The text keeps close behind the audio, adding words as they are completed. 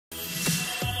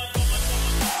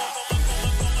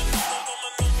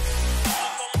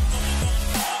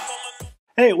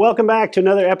Hey, welcome back to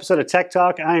another episode of Tech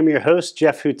Talk. I am your host,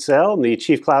 Jeff Hootselle. I'm the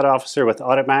Chief Cloud Officer with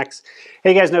AuditMax.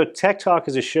 Hey, you guys know Tech Talk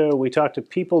is a show we talk to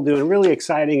people doing really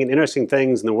exciting and interesting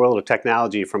things in the world of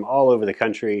technology from all over the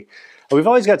country. We've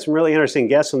always got some really interesting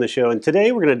guests on the show, and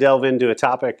today we're going to delve into a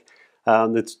topic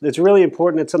that's really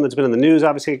important. It's something that's been in the news,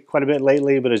 obviously, quite a bit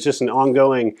lately, but it's just an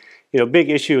ongoing,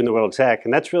 big issue in the world of tech,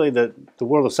 and that's really the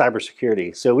world of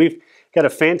cybersecurity. So we've got a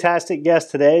fantastic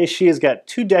guest today. She has got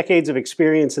 2 decades of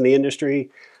experience in the industry,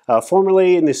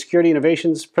 formerly in the Security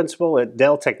Innovations Principal at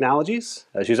Dell Technologies.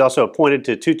 She's also appointed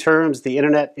to 2 terms the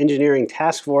Internet Engineering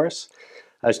Task Force.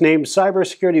 She's named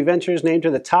Cybersecurity Ventures, named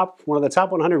her one of the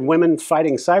top 100 women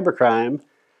fighting cybercrime.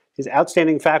 She's an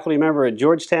outstanding faculty member at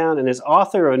Georgetown and is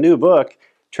author of a new book,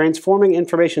 Transforming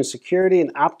Information Security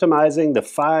and Optimizing the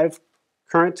 5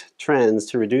 Current Trends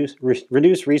to Reduce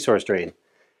Resource Drain.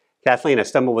 Kathleen, I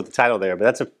stumbled with the title there, but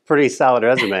that's a pretty solid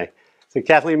resume. So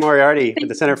Kathleen Moriarty at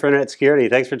the Center for Internet Security,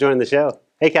 thanks for joining the show.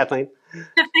 Hey, Kathleen.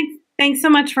 Thanks so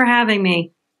much for having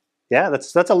me. Yeah,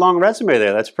 that's a long resume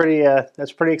there. That's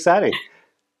pretty exciting.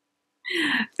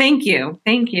 Thank you.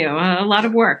 A lot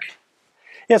of work.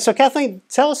 Yeah, so Kathleen,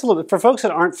 tell us a little bit, for folks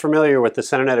that aren't familiar with the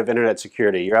Center of Internet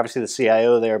Security, you're obviously the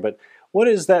CIO there, but what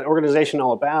is that organization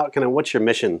all about? Kind of what's your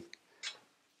mission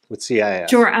with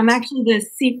CIS? Sure, I'm actually the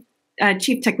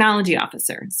Chief Technology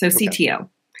Officer, so okay. CTO.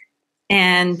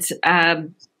 And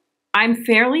I'm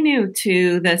fairly new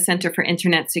to the Center for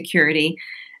Internet Security,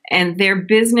 and their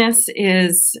business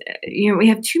is, we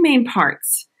have 2 main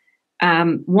parts.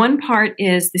 One part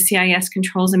is the CIS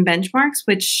controls and benchmarks,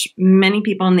 which many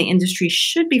people in the industry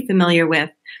should be familiar with.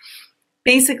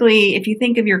 Basically, if you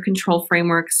think of your control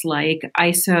frameworks like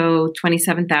ISO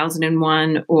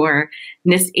 27001 or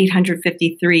NIST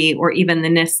 853 or even the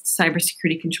NIST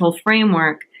Cybersecurity Control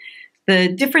Framework, the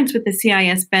difference with the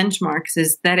CIS benchmarks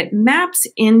is that it maps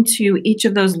into each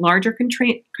of those larger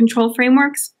control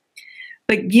frameworks,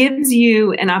 but gives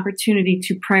you an opportunity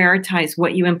to prioritize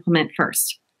what you implement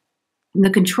first.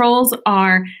 The controls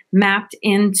are mapped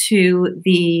into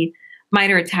the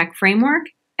MITRE ATT&CK framework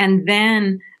and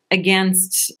then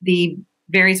against the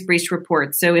various breach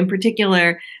reports. So in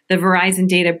particular, the Verizon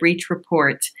data breach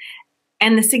report.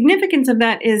 And the significance of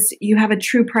that is you have a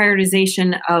true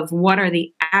prioritization of what are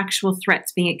the actual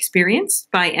threats being experienced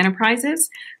by enterprises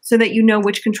so that you know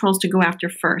which controls to go after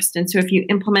first. And so if you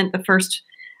implement the first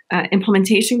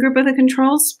implementation group of the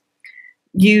controls,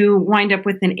 you wind up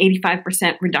with an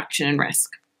 85% reduction in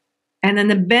risk. And then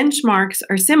the benchmarks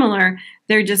are similar.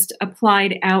 They're just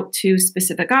applied out to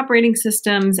specific operating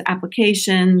systems,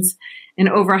 applications, and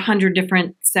over 100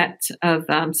 different sets of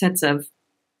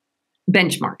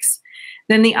benchmarks.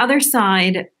 Then the other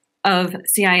side of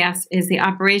CIS is the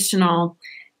operational,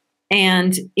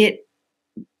 and it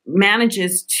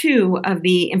manages 2 of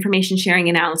the information sharing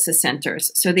analysis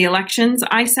centers. So the elections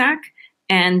ISAC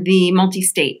and the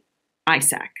multi-state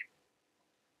ISAC.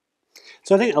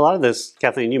 So I think a lot of this,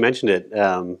 Kathleen, you mentioned it,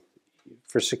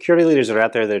 for security leaders that are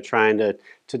out there, they're trying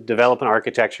to develop an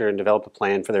architecture and develop a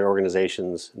plan for their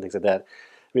organizations and things like that.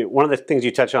 I mean, one of the things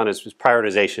you touch on is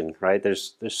prioritization, right?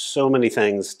 There's so many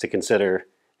things to consider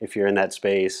if you're in that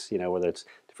space, whether it's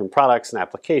different products and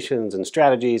applications and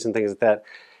strategies and things like that.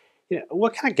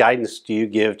 What kind of guidance do you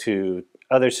give to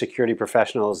other security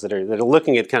professionals that are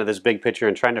looking at kind of this big picture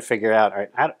and trying to figure out, all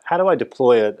right, how do I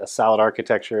deploy a solid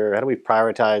architecture? How do we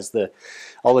prioritize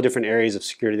all the different areas of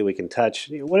security that we can touch?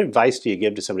 What advice do you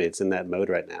give to somebody that's in that mode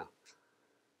right now?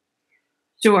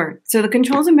 Sure. So the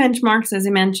controls and benchmarks, as I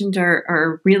mentioned, are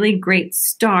a really great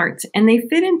start, and they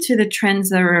fit into the trends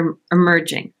that are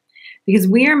emerging because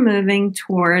we are moving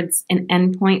towards an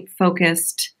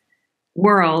endpoint-focused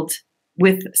world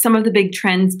with some of the big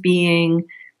trends being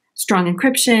strong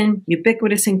encryption,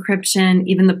 ubiquitous encryption,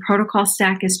 even the protocol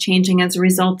stack is changing as a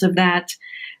result of that.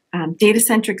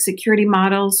 Data-centric security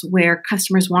models where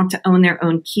customers want to own their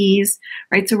own keys,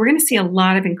 right? So we're going to see a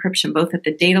lot of encryption both at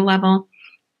the data level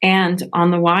and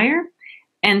on the wire.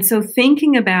 And so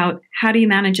thinking about how do you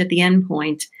manage at the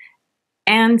endpoint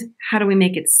and how do we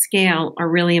make it scale are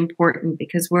really important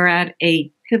because we're at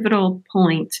a pivotal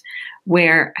point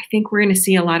where I think we're going to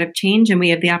see a lot of change and we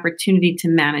have the opportunity to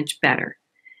manage better,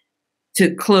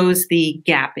 to close the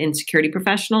gap in security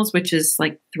professionals, which is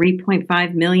like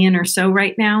 3.5 million or so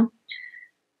right now.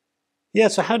 Yeah,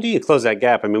 so how do you close that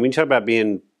gap? I mean, when you talk about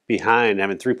being behind,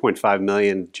 having 3.5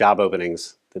 million job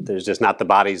openings, that there's just not the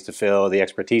bodies to fill, the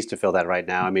expertise to fill that right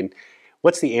now. I mean,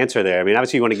 what's the answer there? I mean,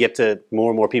 obviously you want to get to more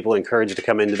and more people encouraged to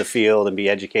come into the field and be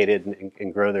educated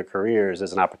and grow their careers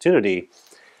as an opportunity.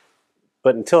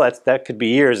 But until that could be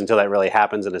years until that really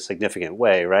happens in a significant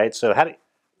way, right? So how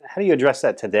how do you address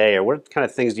that today, or what kind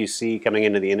of things do you see coming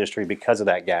into the industry because of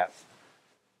that gap?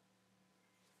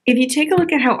 If you take a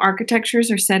look at how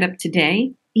architectures are set up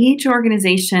today, each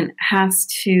organization has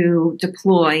to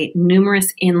deploy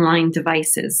numerous inline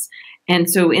devices. And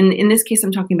so in this case,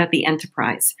 I'm talking about the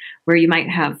enterprise, where you might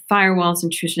have firewalls,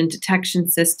 intrusion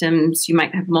detection systems, you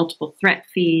might have multiple threat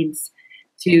feeds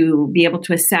to be able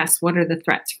to assess what are the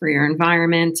threats for your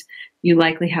environment. You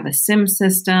likely have a SIM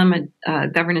system, a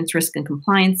governance risk and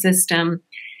compliance system,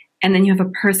 and then you have a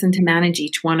person to manage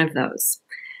each one of those.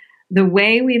 The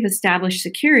way we've established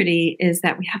security is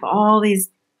that we have all these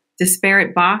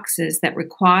disparate boxes that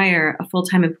require a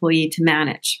full-time employee to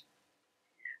manage.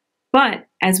 But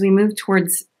as we move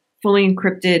towards fully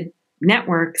encrypted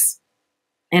networks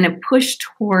and a push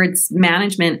towards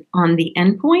management on the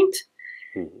endpoint,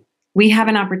 we have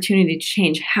an opportunity to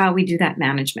change how we do that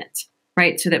management,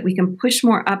 right? So that we can push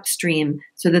more upstream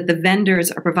so that the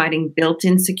vendors are providing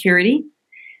built-in security,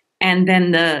 and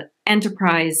then the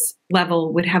enterprise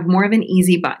level would have more of an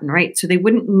easy button, right? So they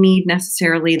wouldn't need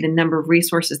necessarily the number of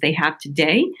resources they have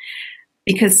today,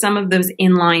 because some of those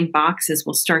inline boxes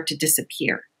will start to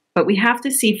disappear. But we have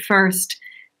to see first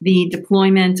the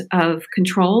deployment of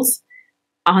controls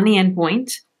on the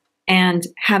endpoint and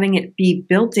having it be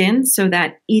built in so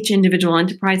that each individual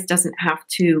enterprise doesn't have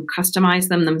to customize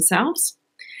them themselves.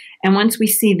 And once we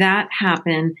see that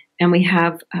happen and we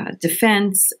have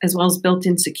defense as well as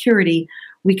built-in security,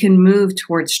 we can move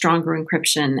towards stronger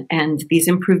encryption and these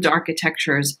improved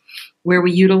architectures where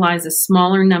we utilize a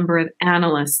smaller number of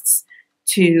analysts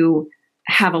to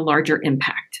have a larger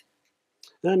impact.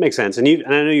 That makes sense. And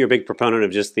I know you're a big proponent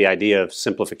of just the idea of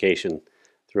simplification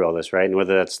through all this, right? And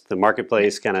whether that's the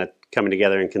marketplace kind of coming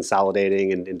together and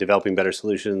consolidating and developing better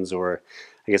solutions, or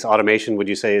I guess automation, would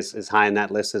you say is high in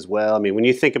that list as well? I mean, when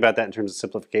you think about that in terms of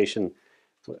simplification,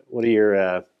 what are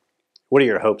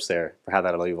your hopes there for how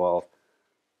that'll evolve?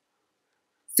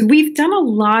 So we've done a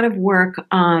lot of work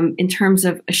in terms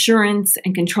of assurance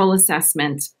and control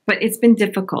assessment, but it's been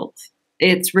difficult.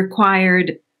 It's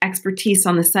required expertise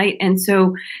on the site. And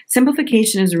so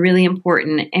simplification is really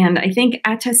important. And I think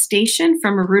attestation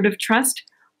from a root of trust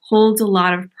holds a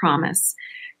lot of promise.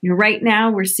 Right now,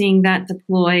 we're seeing that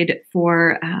deployed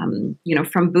for,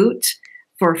 from boot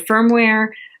for firmware.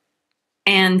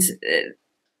 And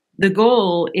the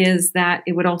goal is that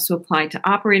it would also apply to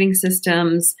operating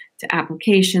systems, to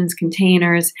applications,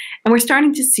 containers, and we're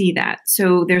starting to see that.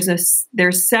 So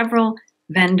there's several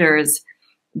vendors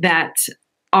that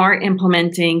are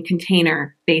implementing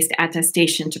container-based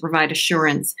attestation to provide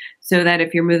assurance so that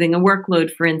if you're moving a workload,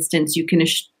 for instance, you can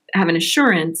have an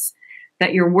assurance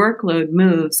that your workload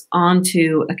moves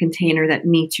onto a container that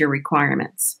meets your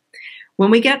requirements. When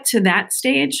we get to that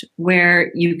stage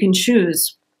where you can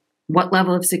choose what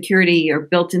level of security or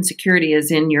built-in security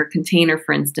is in your container,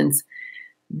 for instance,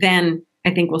 then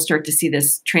I think we'll start to see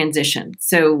this transition.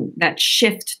 So that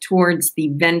shift towards the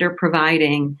vendor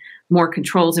providing more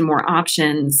controls and more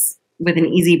options with an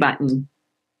easy button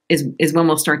is when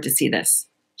we'll start to see this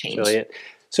change. Really it.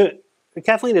 So,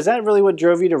 Kathleen, is that really what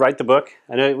drove you to write the book?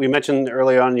 I know we mentioned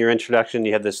early on in your introduction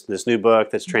you have this new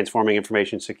book that's transforming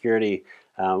information security.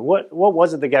 What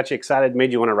was it that got you excited,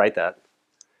 made you want to write that?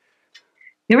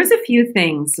 There was a few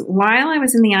things. While I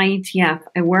was in the IETF,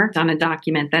 I worked on a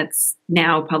document that's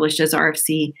now published as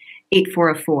RFC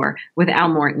 8404 with Al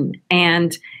Morton.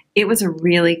 And it was a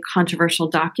really controversial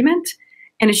document,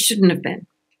 and it shouldn't have been.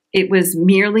 It was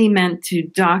merely meant to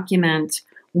document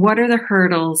what are the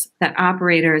hurdles that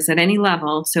operators at any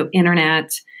level, so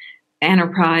internet,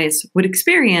 enterprise, would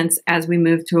experience as we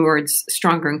move towards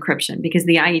stronger encryption, because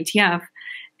the IETF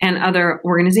and other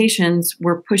organizations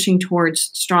were pushing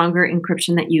towards stronger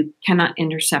encryption that you cannot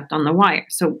intercept on the wire.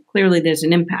 So clearly there's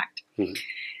an impact. Mm-hmm.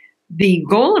 The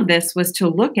goal of this was to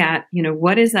look at,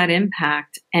 what is that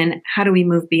impact and how do we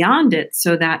move beyond it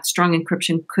so that strong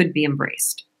encryption could be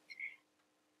embraced.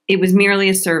 It was merely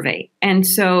a survey. And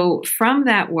so from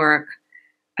that work,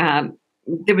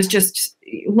 there was just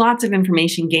lots of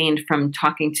information gained from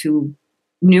talking to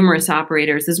numerous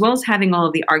operators, as well as having all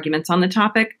of the arguments on the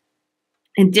topic.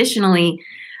 Additionally,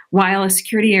 while a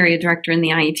security area director in the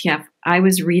IETF, I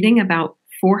was reading about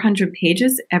 400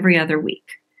 pages every other week.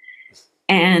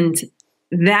 And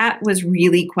that was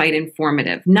really quite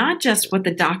informative, not just what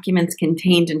the documents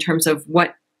contained in terms of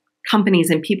what companies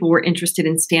and people were interested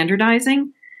in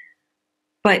standardizing,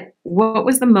 but what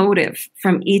was the motive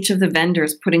from each of the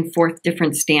vendors putting forth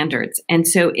different standards. And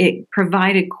so it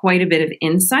provided quite a bit of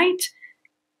insight.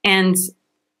 And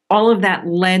all of that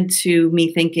led to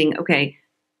me thinking, okay,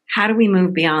 how do we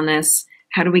move beyond this?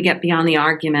 How do we get beyond the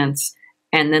arguments?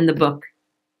 And then the book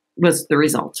was the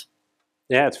result.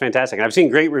 Yeah, it's fantastic. I've seen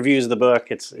great reviews of the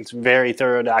book. It's very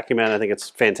thorough document. I think it's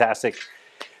fantastic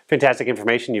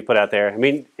information you put out there. I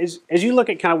mean, as you look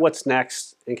at kind of what's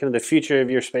next and kind of the future of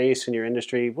your space and your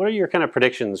industry, what are your kind of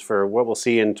predictions for what we'll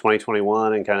see in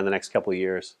 2021 and kind of the next couple of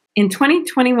years? In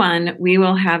 2021, we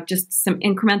will have just some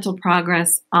incremental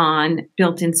progress on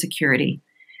built-in security.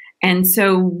 And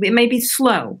so it may be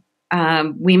slow.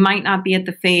 We might not be at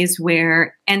the phase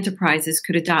where enterprises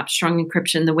could adopt strong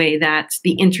encryption the way that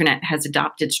the internet has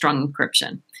adopted strong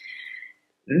encryption.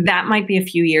 That might be a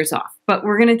few years off, but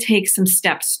we're going to take some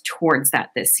steps towards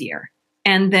that this year.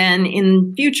 And then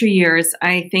in future years,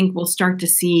 I think we'll start to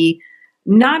see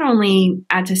not only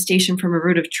attestation from a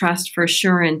root of trust for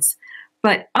assurance,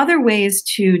 but other ways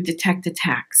to detect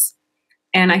attacks.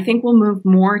 And I think we'll move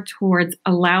more towards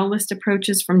allow list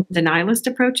approaches from deny list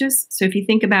approaches. So if you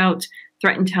think about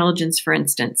threat intelligence, for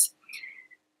instance,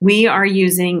 we are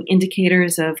using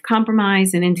indicators of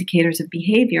compromise and indicators of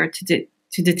behavior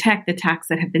to detect attacks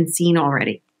that have been seen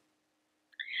already.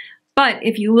 But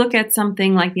if you look at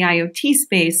something like the IoT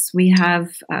space, we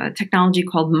have technology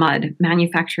called MUD,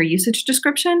 Manufacturer Usage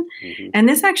Description. Mm-hmm. And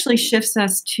this actually shifts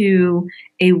us to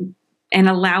an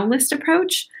allow list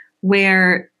approach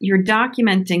where you're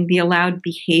documenting the allowed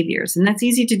behaviors. And that's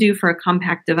easy to do for a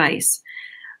compact device.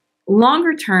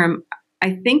 Longer term,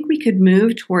 I think we could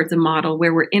move towards a model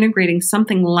where we're integrating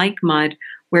something like MUD,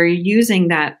 where you're using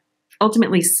that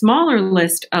ultimately smaller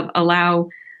list of allow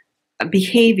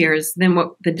behaviors than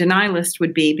what the deny list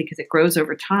would be because it grows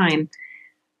over time,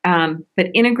 but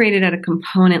integrated at a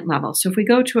component level. So if we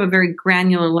go to a very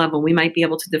granular level, we might be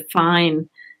able to define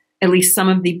at least some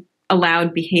of the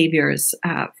allowed behaviors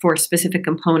for specific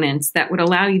components that would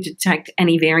allow you to detect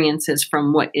any variances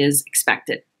from what is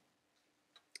expected.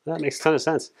 That makes a ton of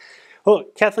sense. Well,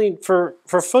 Kathleen, for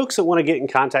folks that want to get in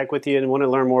contact with you and want to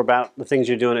learn more about the things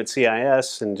you're doing at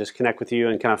CIS and just connect with you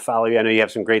and kind of follow you, I know you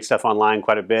have some great stuff online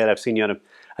quite a bit. I've seen you on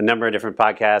a number of different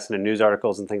podcasts and in news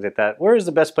articles and things like that. Where is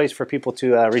the best place for people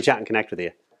to reach out and connect with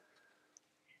you?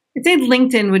 I'd say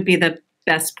LinkedIn would be the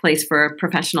best place for a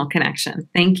professional connection.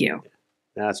 Thank you.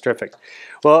 That's terrific.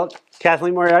 Well,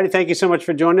 Kathleen Moriarty, thank you so much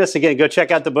for joining us. Again, go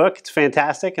check out the book. It's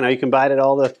fantastic. I know you can buy it at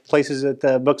all the places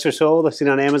that books are sold. I've seen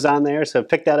it on Amazon there, so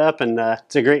pick that up, and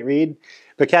it's a great read.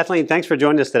 But Kathleen, thanks for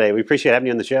joining us today. We appreciate having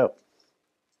you on the show.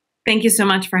 Thank you so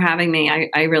much for having me.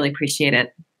 I really appreciate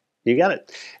it. You got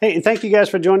it. Hey, and thank you guys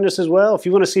for joining us as well. If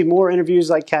you want to see more interviews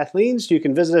like Kathleen's, you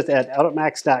can visit us at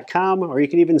auditmax.com, or you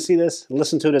can even see this and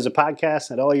listen to it as a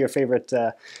podcast at all your favorite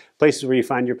places where you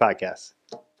find your podcasts.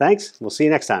 Thanks. We'll see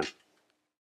you next time.